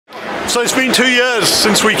So it's been 2 years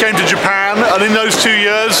since we came to Japan, and in those 2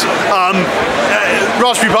 years,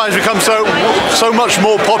 Raspberry Pi has become so much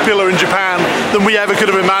more popular in Japan than we ever could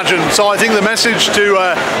have imagined. So I think the message to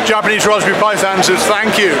Japanese Raspberry Pi fans is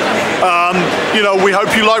thank you. You know, we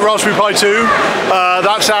hope you like Raspberry Pi too.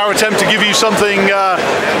 That's our attempt to give you something,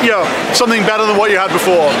 something better than what you had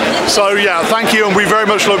before. So yeah, thank you, and we very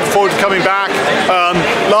much look forward to coming back.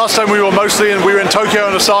 Last time we were in Tokyo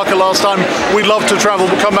and Osaka last time. We'd love to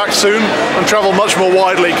come back soon and travel much more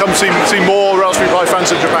widely. Come see more Raspberry Pi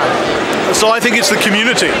fans in Japan. So I think it's the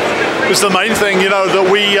community is the main thing. You know, that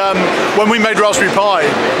when we made Raspberry Pi,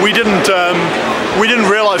 we didn't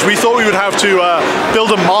realize. We thought we would have to build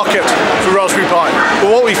a market for Raspberry Pi. But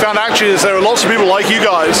what we found actually is there are lots of people like you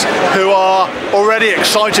guys who are already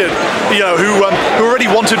excited. You know, who already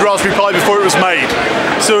wanted Raspberry Pi before it was made.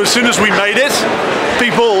 So as soon as we made it,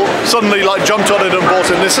 people suddenly jumped on it and bought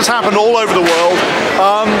it. And this has happened all over the world.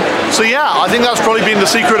 So yeah, I think that's probably been the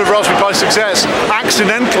secret of Raspberry Pi's success.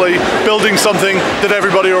 Accidentally building something that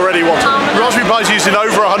everybody already wanted. Raspberry Pi is used in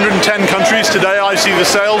over 110 countries today. I see the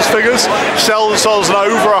sales figures. Sells in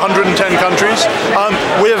over 110 countries.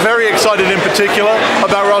 We're very excited in particular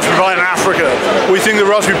about Raspberry Pi in Africa. We think that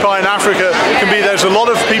Raspberry Pi in Africa can be, there's a lot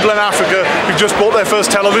of people in Africa who've just bought their first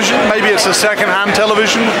television. Maybe it's a second-hand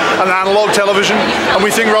television, an analog television. And we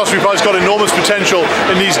think Raspberry Pi's got enormous potential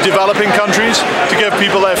in these developing countries to give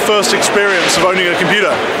people their first experience of owning a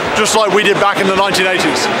computer, just like we did back in the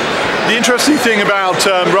 1980s. The interesting thing about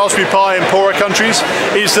Raspberry Pi in poorer countries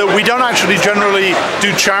is that we don't actually generally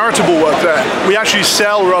do charitable work there. We actually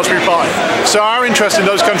sell Raspberry Pi. So our interest in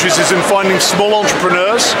those countries is in finding small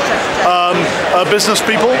entrepreneurs, business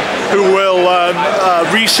people who will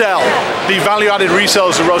resell, be value-added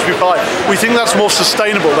resellers of Raspberry Pi. We think that's more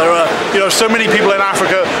sustainable. There are so many people in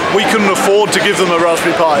Africa, we couldn't afford to give them a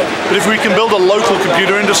Raspberry Pi. But if we can build a local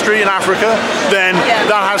computer industry in Africa, then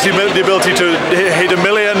that has the ability to hit 1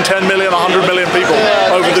 million, 10 million, 100 million people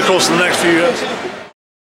over the course of the next few years.